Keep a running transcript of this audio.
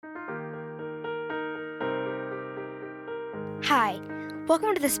Hi,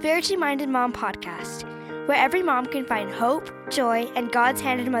 welcome to the Spiritually Minded Mom podcast, where every mom can find hope, joy, and God's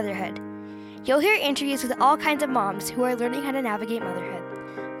hand in motherhood. You'll hear interviews with all kinds of moms who are learning how to navigate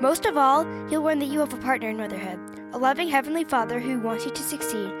motherhood. Most of all, you'll learn that you have a partner in motherhood, a loving Heavenly Father who wants you to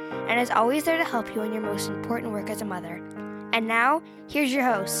succeed and is always there to help you in your most important work as a mother. And now, here's your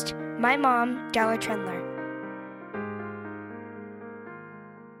host, my mom, Darla Trendler.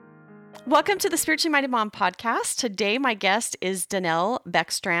 Welcome to the Spiritually Minded Mom podcast. Today, my guest is Danelle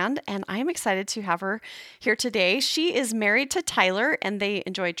Beckstrand, and I'm excited to have her here today. She is married to Tyler, and they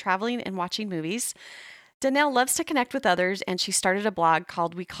enjoy traveling and watching movies. Danelle loves to connect with others, and she started a blog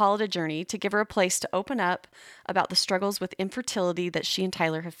called We Call It a Journey to give her a place to open up about the struggles with infertility that she and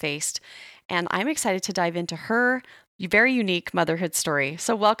Tyler have faced. And I'm excited to dive into her very unique motherhood story.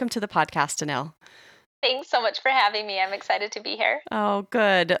 So welcome to the podcast, Danelle. Thanks so much for having me. I'm excited to be here. Oh,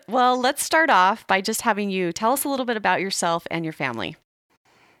 good. Well, let's start off by just having you tell us a little bit about yourself and your family.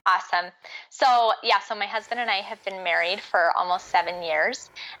 Awesome. So my husband and I have been married for almost 7 years.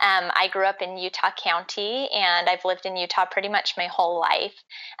 I grew up in Utah County, and I've lived in Utah pretty much my whole life.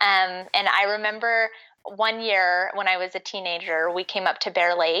 And I remember one year when I was a teenager, we came up to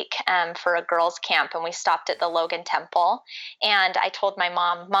Bear Lake for a girls' camp, and we stopped at the Logan Temple. And I told my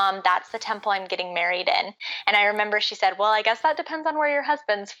Mom, that's the temple I'm getting married in. And I remember she said, well, I guess that depends on where your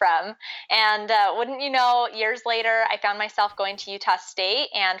husband's from. And wouldn't you know, years later, I found myself going to Utah State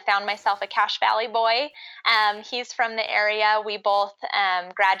and found myself a Cache Valley boy. He's from the area. We both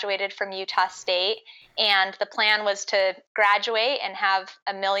graduated from Utah State. And the plan was to graduate and have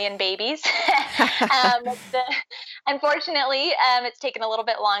a million babies. Unfortunately, it's taken a little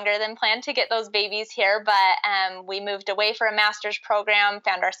bit longer than planned to get those babies here, but we moved away for a master's program,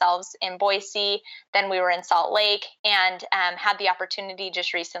 found ourselves in Boise, then we were in Salt Lake, and had the opportunity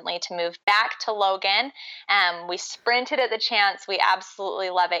just recently to move back to Logan. We sprinted at the chance. We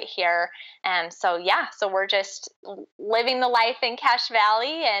absolutely love it here. So we're just living the life in Cache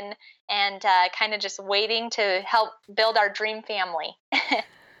Valley and kind of just waiting to help build our dream family.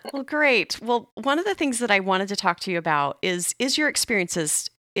 Well, great. Well, one of the things that I wanted to talk to you about is your experiences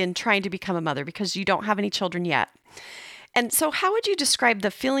in trying to become a mother, because you don't have any children yet. And so how would you describe the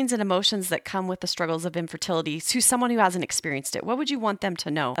feelings and emotions that come with the struggles of infertility to someone who hasn't experienced it? What would you want them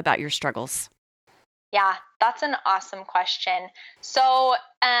to know about your struggles? Yeah, that's an awesome question. So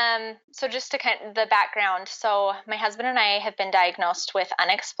just to kind of the background. So my husband and I have been diagnosed with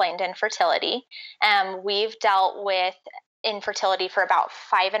unexplained infertility. We've dealt with infertility for about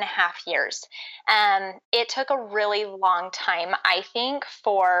 5.5 years. It took a really long time, I think,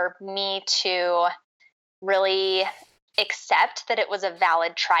 for me to really accept that it was a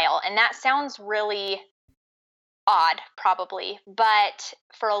valid trial. And that sounds really odd, probably, but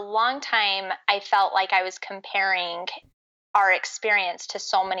for a long time, I felt like I was comparing our experience to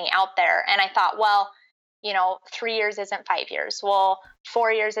so many out there. And I thought, well, 3 years isn't 5 years. Well,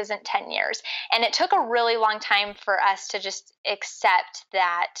 4 years isn't 10 years. And it took a really long time for us to just accept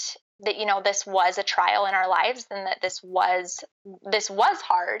that this was a trial in our lives, and that this was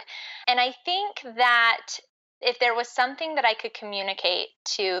hard. And I think that if there was something that I could communicate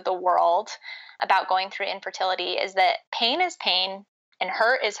to the world about going through infertility, is that pain is pain and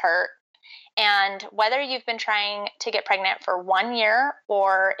hurt is hurt. And whether you've been trying to get pregnant for 1 year,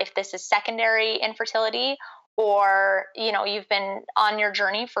 or if this is secondary infertility, or you've been on your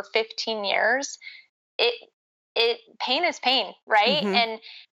journey for 15 years, pain is pain, right? Mm-hmm. And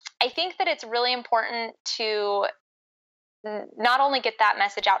I think that it's really important to not only get that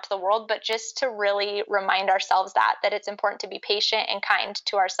message out to the world, but just to really remind ourselves that it's important to be patient and kind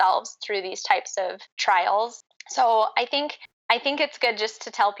to ourselves through these types of trials. So I think it's good just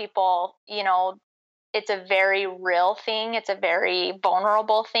to tell people, it's a very real thing. It's a very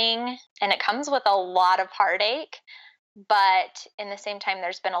vulnerable thing, and it comes with a lot of heartache. But in the same time,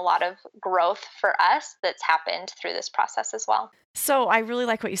 there's been a lot of growth for us that's happened through this process as well. So I really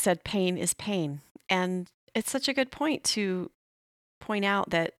like what you said, pain is pain. And it's such a good point to point out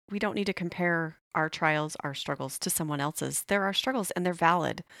that we don't need to compare our trials, our struggles to someone else's. They're our struggles, and they're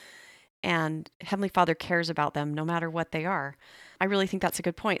valid. And Heavenly Father cares about them no matter what they are. I really think that's a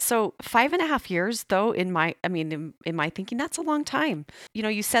good point. So 5.5 years, though, in my thinking, that's a long time.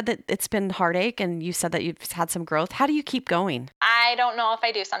 You said that it's been heartache, and you said that you've had some growth. How do you keep going? I don't know if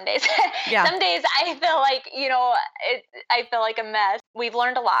I do some days. Yeah. Some days I feel like, I feel like a mess. We've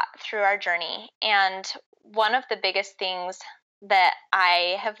learned a lot through our journey. And one of the biggest things that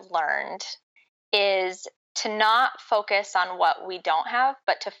I have learned is to not focus on what we don't have,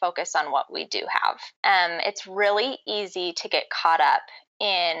 but to focus on what we do have. It's really easy to get caught up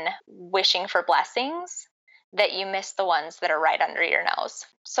in wishing for blessings that you miss the ones that are right under your nose.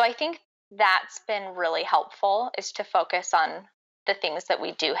 So I think that's been really helpful, is to focus on the things that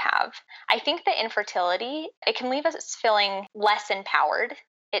we do have. I think the infertility, it can leave us feeling less empowered.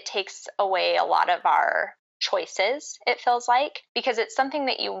 It takes away a lot of our choices, it feels like, because it's something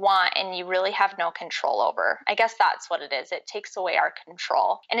that you want and you really have no control over. I guess that's what it is. It takes away our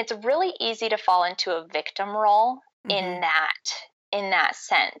control. And it's really easy to fall into a victim role in that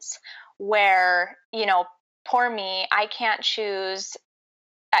sense, where, poor me, I can't choose,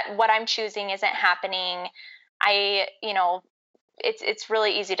 what I'm choosing isn't happening. It's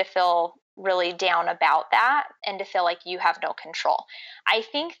really easy to feel really down about that and to feel like you have no control. I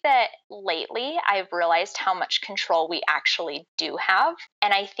think that lately I've realized how much control we actually do have.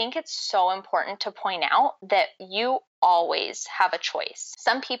 And I think it's so important to point out that you always have a choice.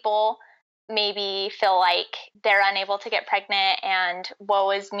 Some people maybe feel like they're unable to get pregnant and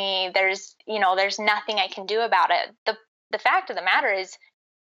woe is me. There's nothing I can do about it. The fact of the matter is,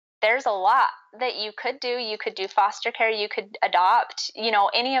 there's a lot that you could do. You could do foster care, you could adopt,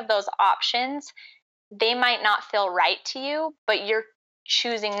 any of those options. They might not feel right to you, but you're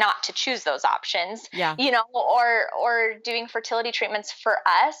choosing not to choose those options. Yeah. Or doing fertility treatments. For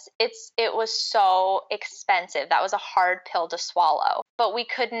us, it was so expensive. That was a hard pill to swallow, but we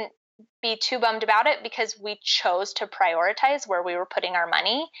couldn't be too bummed about it because we chose to prioritize where we were putting our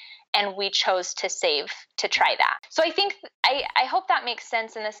money, and we chose to save to try that. So I think I hope that makes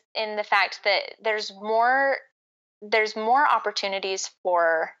sense in the fact that there's more opportunities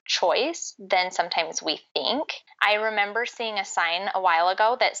for choice than sometimes we think. I remember seeing a sign a while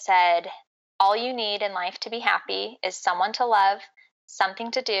ago that said, all you need in life to be happy is someone to love, something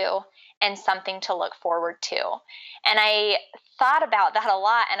to do, and something to look forward to. And I thought about that a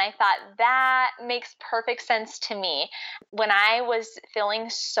lot, and I thought that makes perfect sense to me. When I was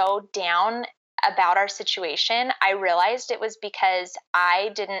feeling so down about our situation, I realized it was because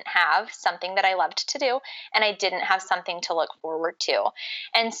I didn't have something that I loved to do, and I didn't have something to look forward to.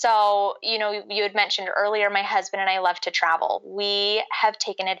 And so, you had mentioned earlier, my husband and I love to travel. We have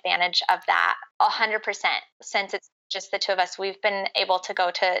taken advantage of that 100% since it's just the two of us. We've been able to go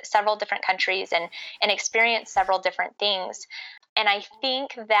to several different countries and experience several different things. And I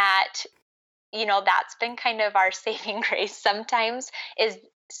think that, that's been kind of our saving grace sometimes, is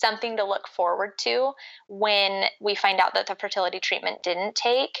something to look forward to when we find out that the fertility treatment didn't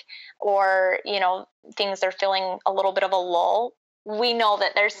take, or, things are feeling a little bit of a lull. We know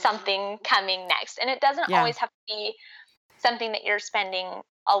that there's something coming next. And it doesn't always have to be something that you're spending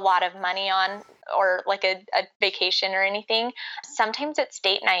a lot of money on, or like a vacation or anything. Sometimes it's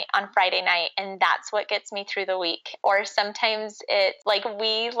date night on Friday night, and that's what gets me through the week. Or sometimes it's like,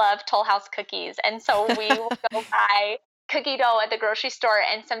 we love Toll House cookies, and so we will go buy cookie dough at the grocery store,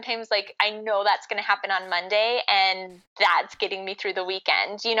 and sometimes I know that's going to happen on Monday, and that's getting me through the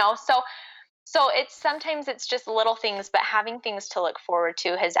weekend, so sometimes it's just little things, but having things to look forward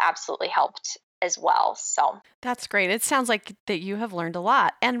to has absolutely helped as well. So that's great. It sounds like that you have learned a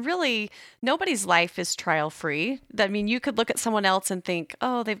lot, and really nobody's life is trial free. I mean, you could look at someone else and think,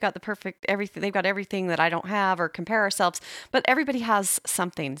 oh, they've got they've got everything that I don't have, or compare ourselves, but everybody has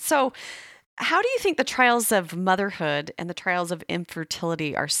something. So how do you think the trials of motherhood and the trials of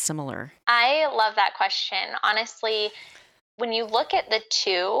infertility are similar? I love that question. Honestly, when you look at the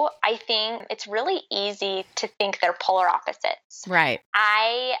two, I think it's really easy to think they're polar opposites. Right.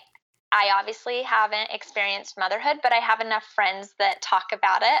 I obviously haven't experienced motherhood, but I have enough friends that talk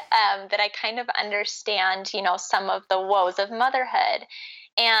about it, that I kind of understand, some of the woes of motherhood.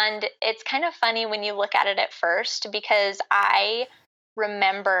 And it's kind of funny when you look at it at first, because I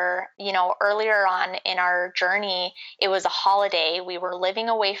remember, earlier on in our journey, it was a holiday. We were living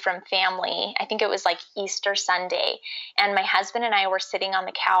away from family. I think it was like Easter Sunday. And my husband and I were sitting on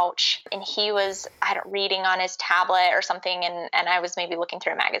the couch, and he was reading on his tablet or something. And I was maybe looking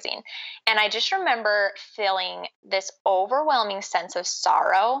through a magazine. And I just remember feeling this overwhelming sense of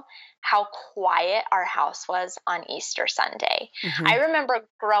sorrow, how quiet our house was on Easter Sunday. Mm-hmm. I remember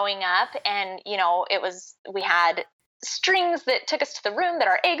growing up, and, we had strings that took us to the room that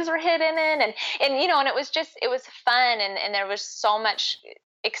our eggs were hidden in, and it was fun, and there was so much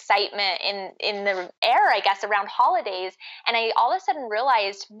excitement in the air, I guess, around holidays. And I all of a sudden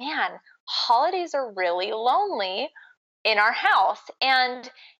realized, man, holidays are really lonely in our house. And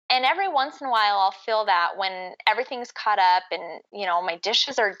every once in a while I'll feel that when everything's caught up, and my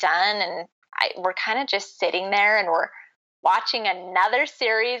dishes are done, and we're kind of just sitting there, and we're watching another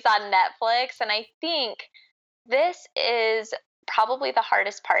series on Netflix. And I think this is probably the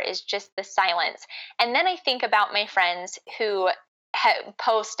hardest part, is just the silence. And then I think about my friends who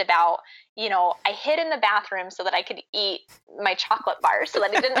post about, I hid in the bathroom so that I could eat my chocolate bar so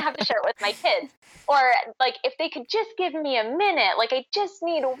that I didn't have to share it with my kids. Or like, if they could just give me a minute, like I just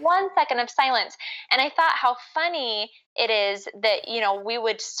need 1 second of silence. And I thought how funny it is that, we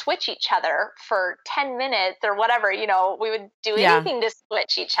would switch each other for 10 minutes or whatever, we would do anything to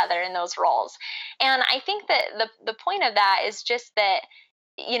switch each other in those roles. And I think that the point of that is just that,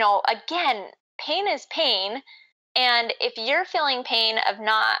 again, pain is pain. And if you're feeling pain of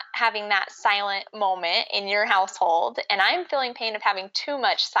not having that silent moment in your household, and I'm feeling pain of having too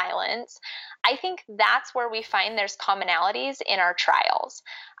much silence, I think that's where we find there's commonalities in our trials.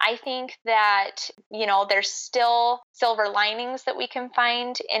 I think that, there's still silver linings that we can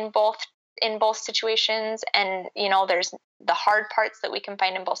find in both situations, and there's the hard parts that we can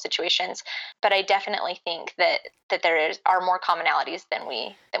find in both situations, but I definitely think that there are more commonalities than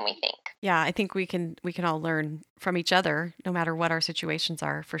we think. Yeah, I think we can all learn from each other, no matter what our situations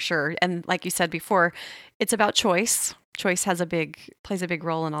are, for sure. And like you said before, it's about choice. Choice plays a big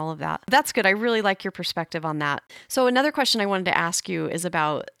role in all of that. That's good. I really like your perspective on that. So another question I wanted to ask you is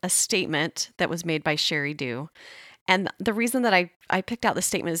about a statement that was made by Sheri Dew. And the reason that I picked out the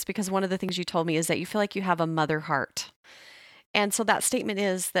statement is because one of the things you told me is that you feel like you have a mother heart. And so that statement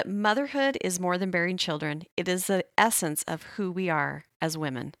is that motherhood is more than bearing children. It is the essence of who we are as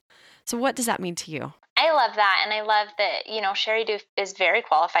women. So what does that mean to you? I love that. And I love that, Sheri Dew is very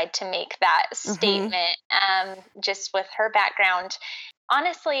qualified to make that statement, just with her background.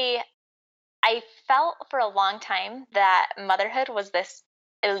 Honestly, I felt for a long time that motherhood was this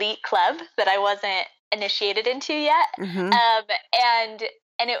elite club that I wasn't initiated into yet. And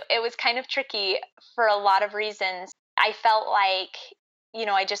it was kind of tricky for a lot of reasons. I felt like,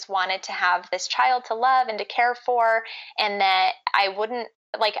 I just wanted to have this child to love and to care for, and that I wouldn't,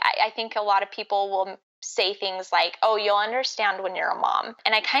 like, I think a lot of people will say things like, oh, you'll understand when you're a mom.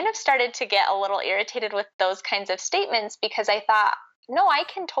 And I kind of started to get a little irritated with those kinds of statements, because I thought, no, I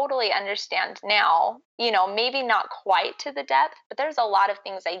can totally understand now, maybe not quite to the depth, but there's a lot of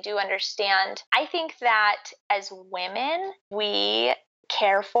things I do understand. I think that as women, we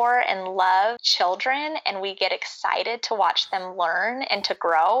care for and love children, and we get excited to watch them learn and to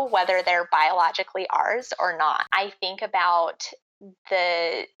grow, whether they're biologically ours or not. I think about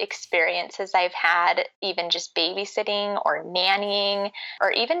the experiences I've had, even just babysitting or nannying,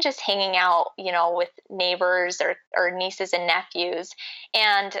 or even just hanging out, with neighbors or nieces and nephews.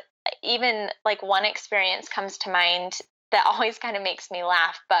 And even like one experience comes to mind that always kind of makes me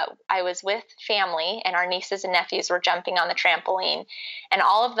laugh, but I was with family and our nieces and nephews were jumping on the trampoline, and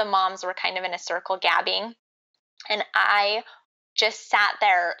all of the moms were kind of in a circle gabbing. And I just sat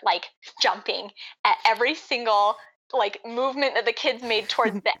there like jumping at every single movement that the kids made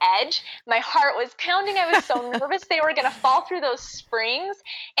towards the edge. My heart was pounding. I was so nervous they were going to fall through those springs.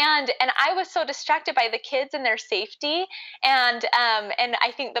 And I was so distracted by the kids and their safety. And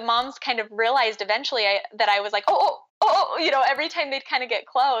I think the moms kind of realized eventually that I was like, oh, every time they'd kind of get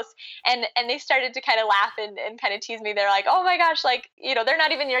close, and they started to kind of laugh and kind of tease me. They're like, oh my gosh, they're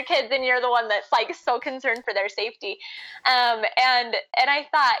not even your kids, and you're the one that's like so concerned for their safety. And I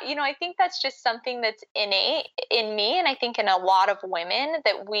thought, I think that's just something that's innate in me, and I think in a lot of women,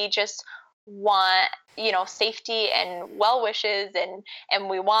 that we just want, safety and well wishes, and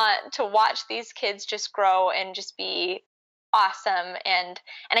we want to watch these kids just grow and just be awesome. And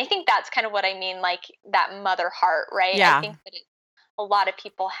I think that's kind of what I mean, like that mother heart, right? Yeah. I think that a lot of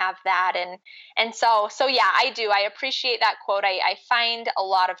people have that. And so yeah, I do. I appreciate that quote. I find a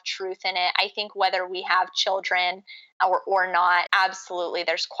lot of truth in it. I think whether we have children or not, absolutely,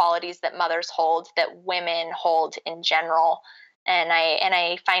 there's qualities that mothers hold that women hold in general. And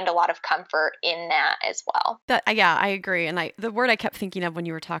I find a lot of comfort in that as well. Yeah, I agree. And the word I kept thinking of when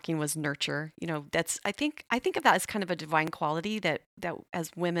you were talking was nurture. I think of that as kind of a divine quality that as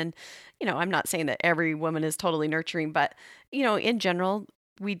women, I'm not saying that every woman is totally nurturing, but in general,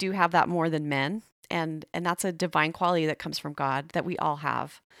 we do have that more than men. And that's a divine quality that comes from God that we all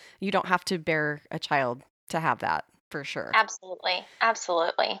have. You don't have to bear a child to have that, for sure. Absolutely.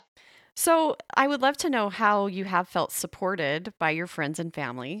 Absolutely. So I would love to know how you have felt supported by your friends and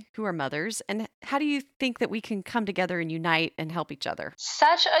family who are mothers, and how do you think that we can come together and unite and help each other?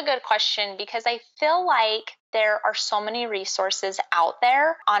 Such a good question, because I feel like there are so many resources out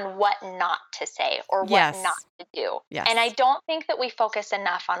there on what not to say or what not to do. Yes. And I don't think that we focus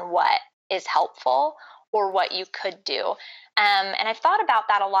enough on what is helpful or what you could do. And I've thought about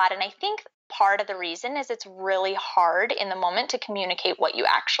that a lot, and I think part of the reason is it's really hard in the moment to communicate what you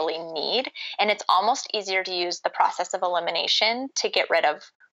actually need. And it's almost easier to use the process of elimination to get rid of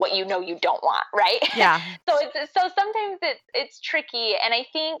what you don't want, right? Yeah. So sometimes it's tricky. And I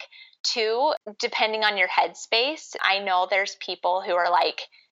think too, depending on your headspace, I know there's people who are like,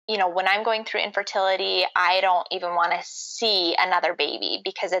 when I'm going through infertility, I don't even want to see another baby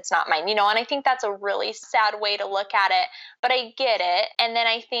because it's not mine, and I think that's a really sad way to look at it, but I get it. And then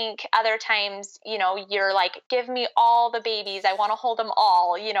I think other times, you're like, give me all the babies. I want to hold them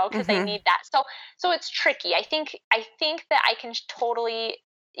all, because I need that. So it's tricky. I think that I can totally,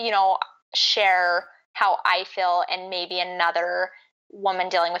 share how I feel, and maybe another woman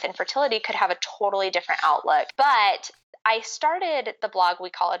dealing with infertility could have a totally different outlook. But I started the blog,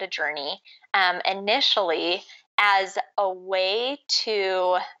 we call it a journey, initially as a way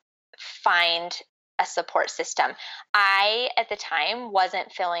to find a support system. I, at the time,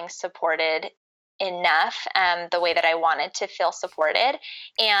 wasn't feeling supported enough the way that I wanted to feel supported.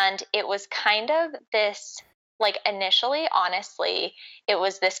 And it was kind of this, like, initially, honestly, it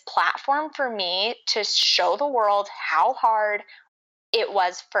was this platform for me to show the world how hard it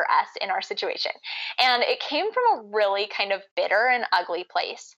was for us in our situation. And it came from a really kind of bitter and ugly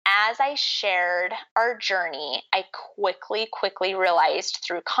place. As I shared our journey, I quickly realized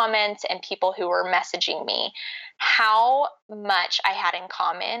through comments and people who were messaging me how much I had in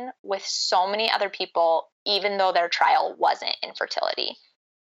common with so many other people, even though their trial wasn't infertility.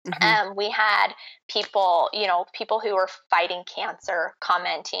 We had people, people who were fighting cancer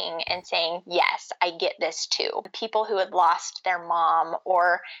commenting and saying, yes, I get this too. People who had lost their mom,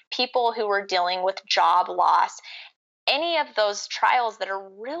 or people who were dealing with job loss. Any of those trials that are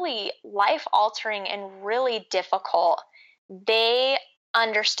really life altering and really difficult, they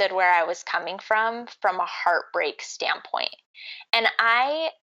understood where I was coming from a heartbreak standpoint. And I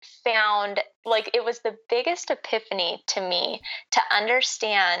found, like, it was the biggest epiphany to me to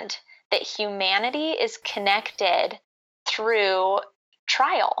understand that humanity is connected through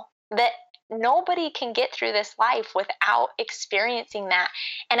trial, that nobody can get through this life without experiencing that.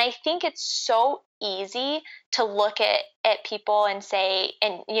 And I think it's so easy to look at people and say,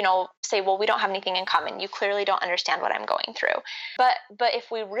 well, we don't have anything in common. You clearly don't understand what I'm going through. But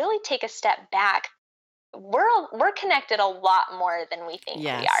if we really take a step back, we're connected a lot more than we think we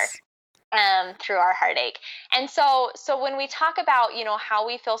are, through our heartache. And so when we talk about, how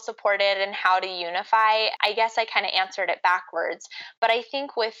we feel supported and how to unify, I guess I kind of answered it backwards. But I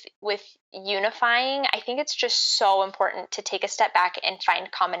think with unifying, I think it's just so important to take a step back and find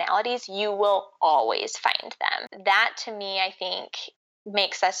commonalities. You will always find them. That, to me, I think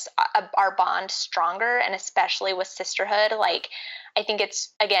makes us our bond stronger, and especially with sisterhood. Like, I think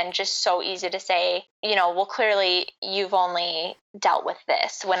it's, again, just so easy to say, well, clearly you've only dealt with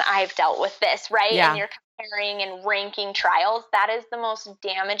this when I've dealt with this, right? Yeah. And you're comparing and ranking trials. That is the most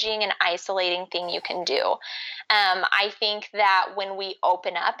damaging and isolating thing you can do. I think that when we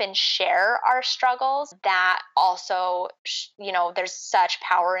open up and share our struggles, that also, there's such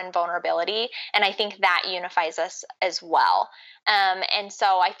power in vulnerability. And I think that unifies us as well. And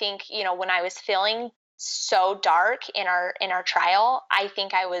so I think, when I was feeling so dark in our trial, I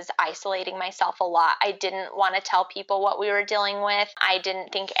think I was isolating myself a lot. I didn't want to tell people what we were dealing with. I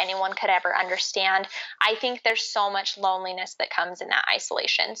didn't think anyone could ever understand. I think there's so much loneliness that comes in that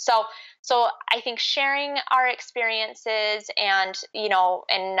isolation. So I think sharing our experiences and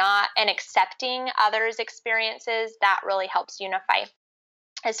accepting others' experiences, that really helps unify.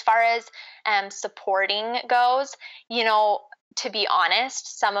 As far as supporting goes, to be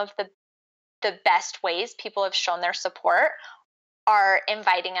honest, some of the best ways people have shown their support are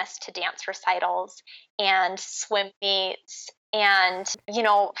inviting us to dance recitals and swim meets and,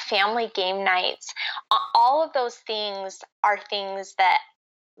 family game nights. All of those things are things that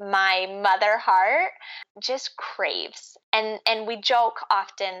my mother heart just craves. And we joke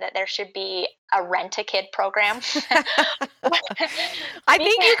often that there should be a Rent-A-Kid program. I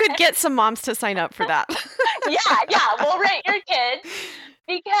think you could get some moms to sign up for that. Yeah. We'll rent your kid.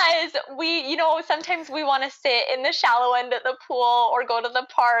 Because we, sometimes we want to sit in the shallow end at the pool or go to the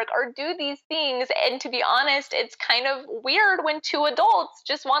park or do these things. And to be honest, it's kind of weird when two adults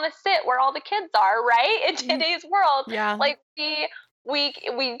just want to sit where all the kids are, right? In today's world. Yeah. Like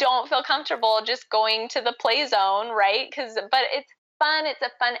we don't feel comfortable just going to the play zone, right? But it's fun. It's a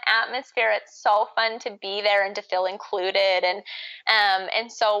fun atmosphere. It's so fun to be there and to feel included.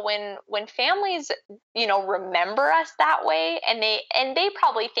 And so when families, remember us that way, and they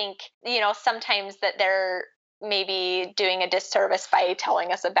probably think, sometimes that they're maybe doing a disservice by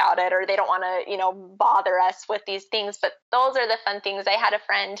telling us about it, or they don't want to, bother us with these things. But those are the fun things. I had a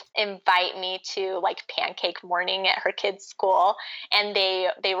friend invite me to like pancake morning at her kids' school, and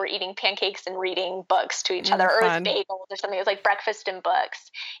they were eating pancakes and reading books to each other, or it was Fun. bagels or something. It was like breakfast and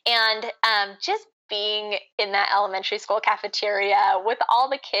books. And just being in that elementary school cafeteria with all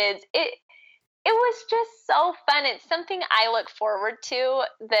the kids, it was just so fun. It's something I look forward to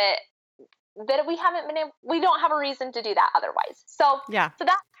that we don't have a reason to do that otherwise. So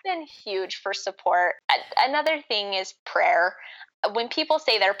that's been huge for support. Another thing is prayer. When people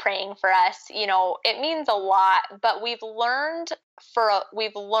say they're praying for us, it means a lot, but we've learned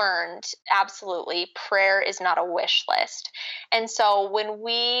absolutely prayer is not a wish list. And so when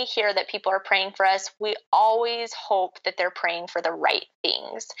we hear that people are praying for us, we always hope that they're praying for the right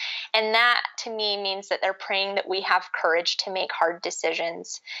things. And that to me means that they're praying that we have courage to make hard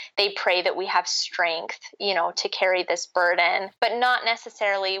decisions. They pray that we have strength, to carry this burden, but not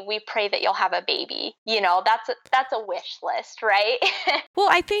necessarily we pray that you'll have a baby. That's a wish list, right? Well,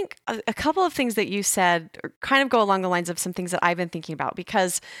 I think a couple of things that you said kind of go along the lines of some things that I've been thinking about,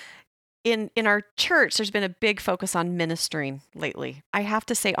 because in our church, there's been a big focus on ministering lately. I have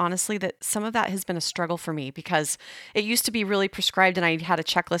to say, honestly, that some of that has been a struggle for me, because it used to be really prescribed and I had a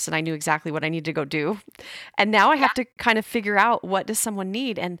checklist and I knew exactly what I needed to go do. And now I have to kind of figure out, what does someone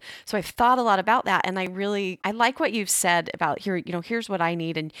need? And so I've thought a lot about that. And I like what you've said about here's what I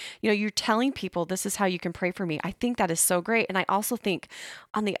need. And, you're telling people this is how you can pray for me. I think that is so great. And I also think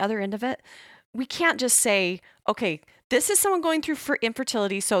on the other end of it, we can't just say, okay, this is someone going through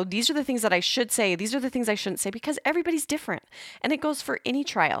infertility, so these are the things that I should say, these are the things I shouldn't say, because everybody's different. And it goes for any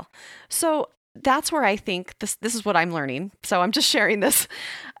trial. So that's where I think this is what I'm learning. So I'm just sharing this,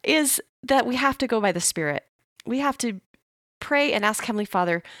 is that we have to go by the Spirit. We have to pray and ask Heavenly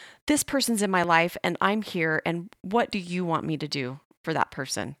Father, this person's in my life and I'm here, and what do you want me to do for that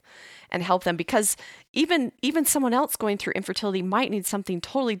person? And help them, because even someone else going through infertility might need something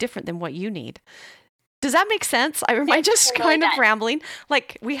totally different than what you need. Does that make sense? Am I just kind of rambling?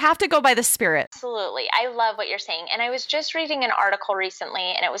 Like, we have to go by the Spirit. Absolutely. I love what you're saying. And I was just reading an article recently,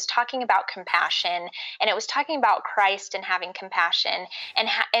 and it was talking about compassion, and it was talking about Christ and having compassion.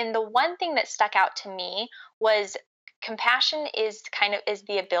 And the one thing that stuck out to me was compassion is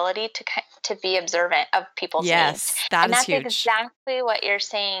the ability to be observant of people's needs. Yes, that's huge. That's exactly what you're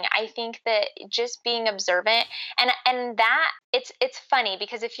saying. I think that just being observant, and that it's funny,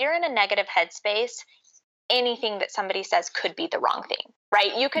 because if you're in a negative headspace, anything that somebody says could be the wrong thing,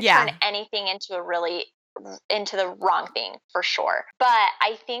 right? You could turn anything into the wrong thing, for sure. But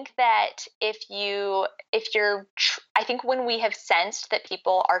I think that I think when we have sensed that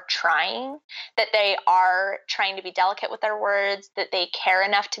people are trying, that they are trying to be delicate with their words, that they care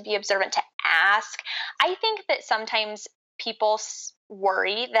enough to be observant to ask, I think that sometimes people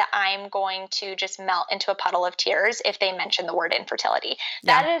worry that I'm going to just melt into a puddle of tears if they mention the word infertility.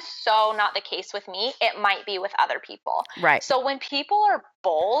 That is so not the case with me. It might be with other people. Right. So when people are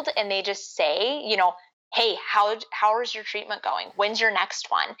bold and they just say, hey, how is your treatment going? When's your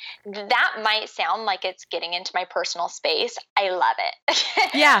next one? That might sound like it's getting into my personal space. I love it.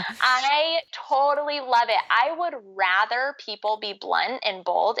 Yeah. I totally love it. I would rather people be blunt and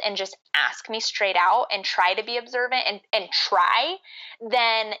bold and just ask me straight out and try to be observant and try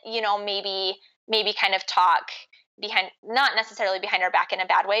than, maybe kind of talk not necessarily behind our back in a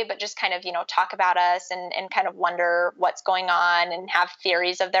bad way, but just kind of, talk about us and kind of wonder what's going on and have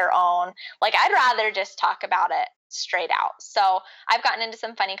theories of their own. Like, I'd rather just talk about it straight out. So I've gotten into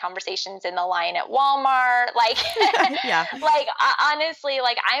some funny conversations in the line at Walmart. Like, honestly,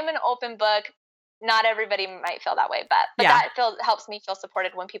 like, I'm an open book. Not everybody might feel that way, but that helps me feel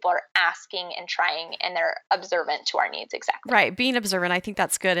supported when people are asking and trying and they're observant to our needs. Exactly. Right. Being observant, I think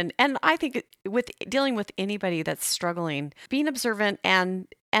that's good. And I think with dealing with anybody that's struggling, being observant and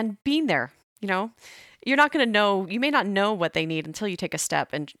being there, you're not going to know, you may not know what they need until you take a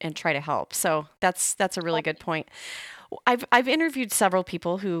step and try to help. So that's a really good point. I've interviewed several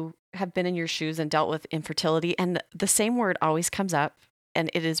people who have been in your shoes and dealt with infertility, and the same word always comes up. And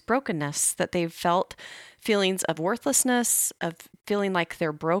it is brokenness, that they've felt feelings of worthlessness, of feeling like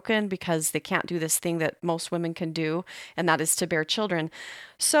they're broken because they can't do this thing that most women can do, and that is to bear children.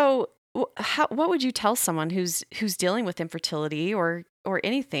 So what would you tell someone who's dealing with infertility or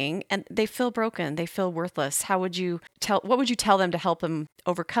anything, and they feel broken, they feel worthless? What would you tell them to help them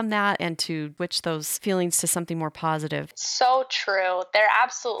overcome that and to switch those feelings to something more positive? So true. There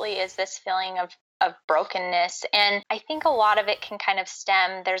absolutely is this feeling of brokenness. And I think a lot of it can kind of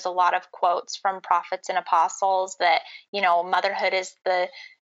stem, there's a lot of quotes from prophets and apostles that, motherhood is the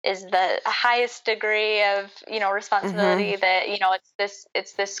is the highest degree of, responsibility, that,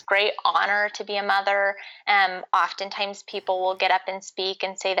 it's this great honor to be a mother. Oftentimes people will get up and speak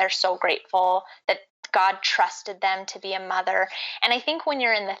and say they're so grateful that God trusted them to be a mother. And I think when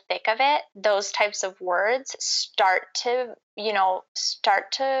you're in the thick of it, those types of words start to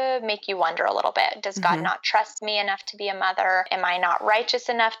make you wonder a little bit. Does God not trust me enough to be a mother? Am I not righteous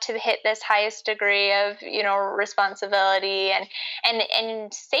enough to hit this highest degree of, responsibility?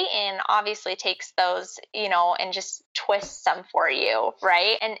 And Satan obviously takes those, and just twists them for you,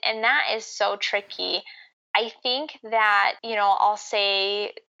 right? And that is so tricky. I think that, I'll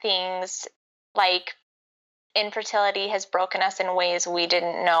say things like, infertility has broken us in ways we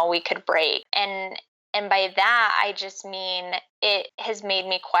didn't know we could break. And by that, I just mean it has made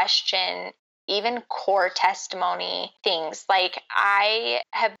me question even core testimony things. Like, I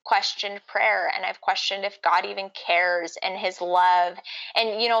have questioned prayer, and I've questioned if God even cares, and his love.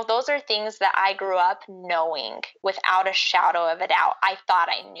 And, those are things that I grew up knowing without a shadow of a doubt. I thought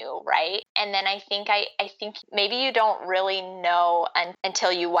I knew, right? And then I think maybe you don't really know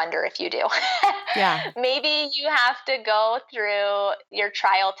until you wonder if you do. Yeah. Maybe you have to go through your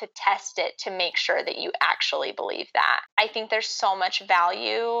trial to test it to make sure that you actually believe that. I think there's so much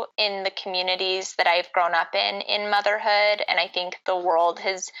value in the communities that I've grown up in motherhood, and I think the world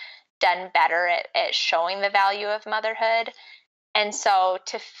has done better at showing the value of motherhood. And so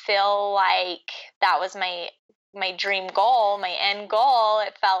to feel like that was my dream goal, my end goal,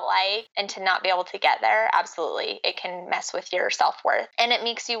 it felt like, and to not be able to get there, absolutely, it can mess with your self-worth. And it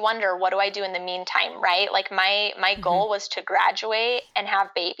makes you wonder, what do I do in the meantime, right? Like, my goal was to graduate and have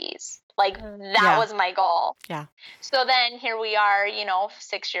babies. Like, that was my goal. Yeah. So then here we are,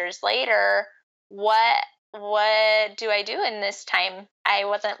 6 years later, what do I do in this time? I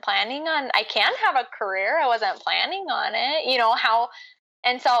wasn't planning on, I can have a career. I wasn't planning on it,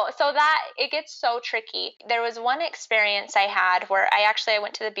 and so that it gets so tricky. There was one experience I had where I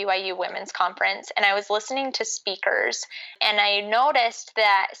went to the BYU Women's Conference, and I was listening to speakers, and I noticed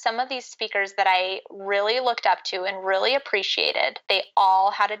that some of these speakers that I really looked up to and really appreciated, they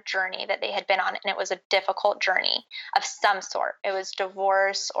all had a journey that they had been on, and it was a difficult journey of some sort. It was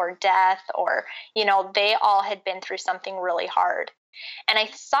divorce or death, or, they all had been through something really hard. And I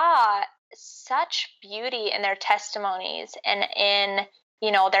saw such beauty in their testimonies and in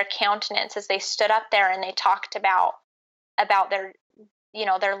their countenance as they stood up there and they talked about their,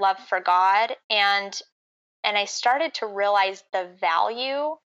 their love for God. And I started to realize the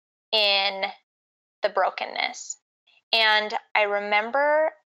value in the brokenness. And I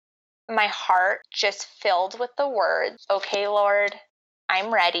remember my heart just filled with the words, okay, Lord,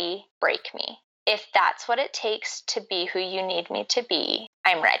 I'm ready, break me. If that's what it takes to be who you need me to be,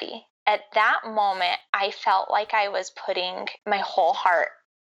 I'm ready. At that moment, I felt like I was putting my whole heart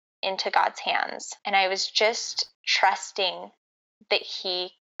into God's hands. And I was just trusting that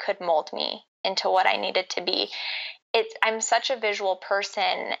he could mold me into what I needed to be. I'm such a visual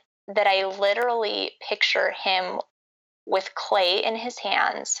person that I literally picture him with clay in his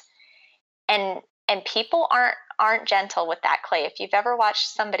hands. And people aren't gentle with that clay. If you've ever watched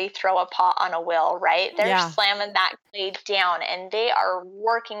somebody throw a pot on a wheel, right? They're slamming that clay down, and they are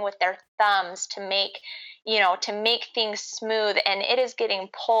working with their thumbs to make things smooth, and it is getting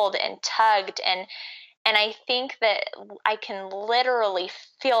pulled and tugged. And I think that I can literally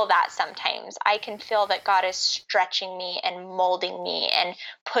feel that sometimes. I can feel that God is stretching me and molding me and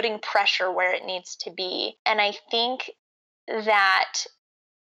putting pressure where it needs to be. And I think that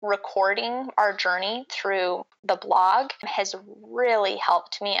recording our journey through the blog has really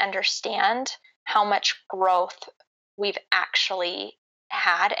helped me understand how much growth we've actually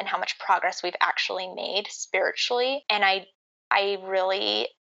had and how much progress we've actually made spiritually. And I really,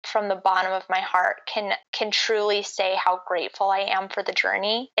 from the bottom of my heart, can truly say how grateful I am for the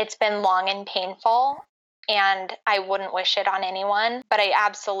journey. It's been long and painful, and I wouldn't wish it on anyone, but I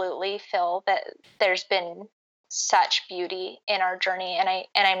absolutely feel that there's been such beauty in our journey, and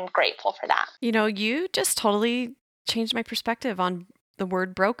I'm grateful for that. You just totally changed my perspective on the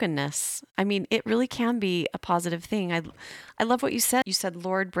word brokenness. I mean, it really can be a positive thing. I love what you said. You said,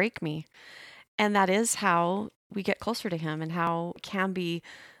 Lord, break me. And that is how we get closer to him, and how it can be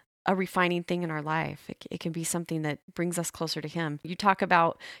a refining thing in our life. It can be something that brings us closer to him. You talk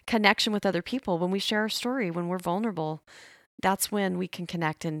about connection with other people. When we share our story, when we're vulnerable, that's when we can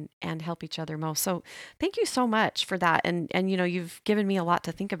connect and help each other most. So thank you so much for that. And you've given me a lot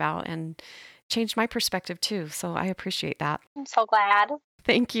to think about and changed my perspective too. So I appreciate that. I'm so glad.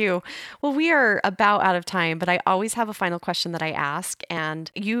 Thank you. Well, we are about out of time, but I always have a final question that I ask.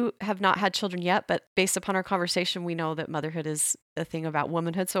 And you have not had children yet, but based upon our conversation, we know that motherhood is a thing about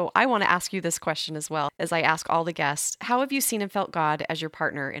womanhood. So I want to ask you this question as well, as I ask all the guests. How have you seen and felt God as your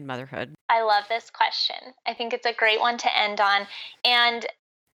partner in motherhood? I love this question. I think it's a great one to end on. And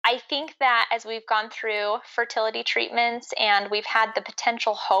I think that as we've gone through fertility treatments and we've had the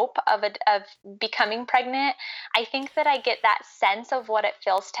potential hope of becoming pregnant, I think that I get that sense of what it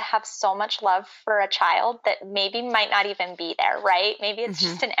feels to have so much love for a child that maybe might not even be there, right? Maybe it's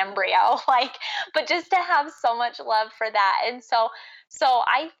just an embryo, but just to have so much love for that. And so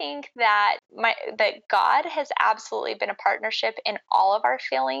I think that God has absolutely been a partnership in all of our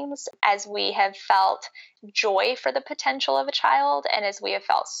feelings as we have felt joy for the potential of a child and as we have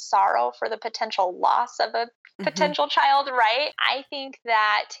felt sorrow for the potential loss of a potential child, right? I think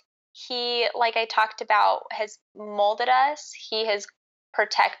that He, like I talked about, has molded us. He has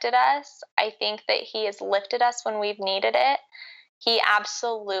protected us. I think that He has lifted us when we've needed it. He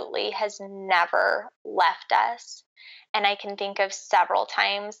absolutely has never left us. And I can think of several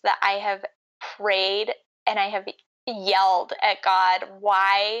times that I have prayed and I have yelled at God,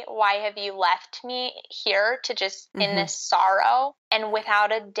 why have you left me here to just in this sorrow? And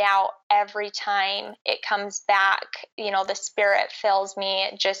without a doubt, every time it comes back, the Spirit fills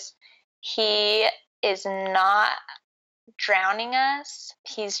me. He is not drowning us.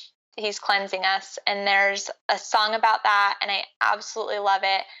 He's cleansing us. And there's a song about that, and I absolutely love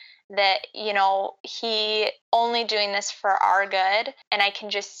it. That, He only doing this for our good. And I can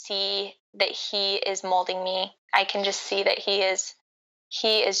just see that He is molding me. I can just see that He is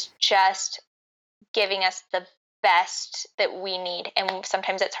just giving us the best that we need. And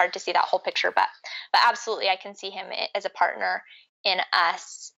sometimes it's hard to see that whole picture, but absolutely I can see Him as a partner in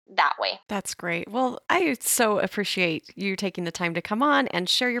us that way. That's great. Well, I so appreciate you taking the time to come on and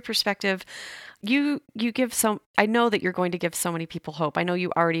share your perspective. You give I know that you're going to give so many people hope. I know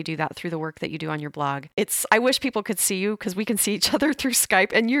you already do that through the work that you do on your blog. I wish people could see you because we can see each other through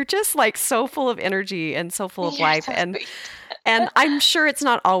Skype, and you're just so full of energy and so full of life. So and sweet. and I'm sure it's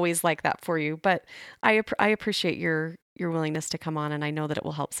not always like that for you, but I appreciate your willingness to come on, and I know that it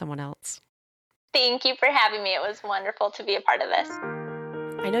will help someone else. Thank you for having me. It was wonderful to be a part of this.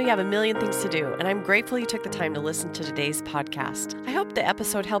 I know you have a million things to do, and I'm grateful you took the time to listen to today's podcast. I hope the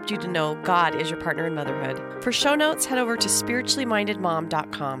episode helped you to know God is your partner in motherhood. For show notes, head over to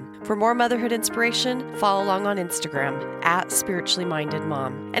spirituallymindedmom.com. For more motherhood inspiration, follow along on Instagram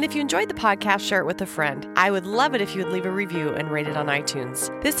 @spirituallymindedmom. And if you enjoyed the podcast, share it with a friend. I would love it if you would leave a review and rate it on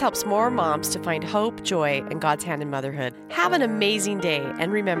iTunes. This helps more moms to find hope, joy, and God's hand in motherhood. Have an amazing day,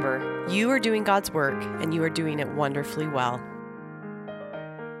 and remember, you are doing God's work, and you are doing it wonderfully well.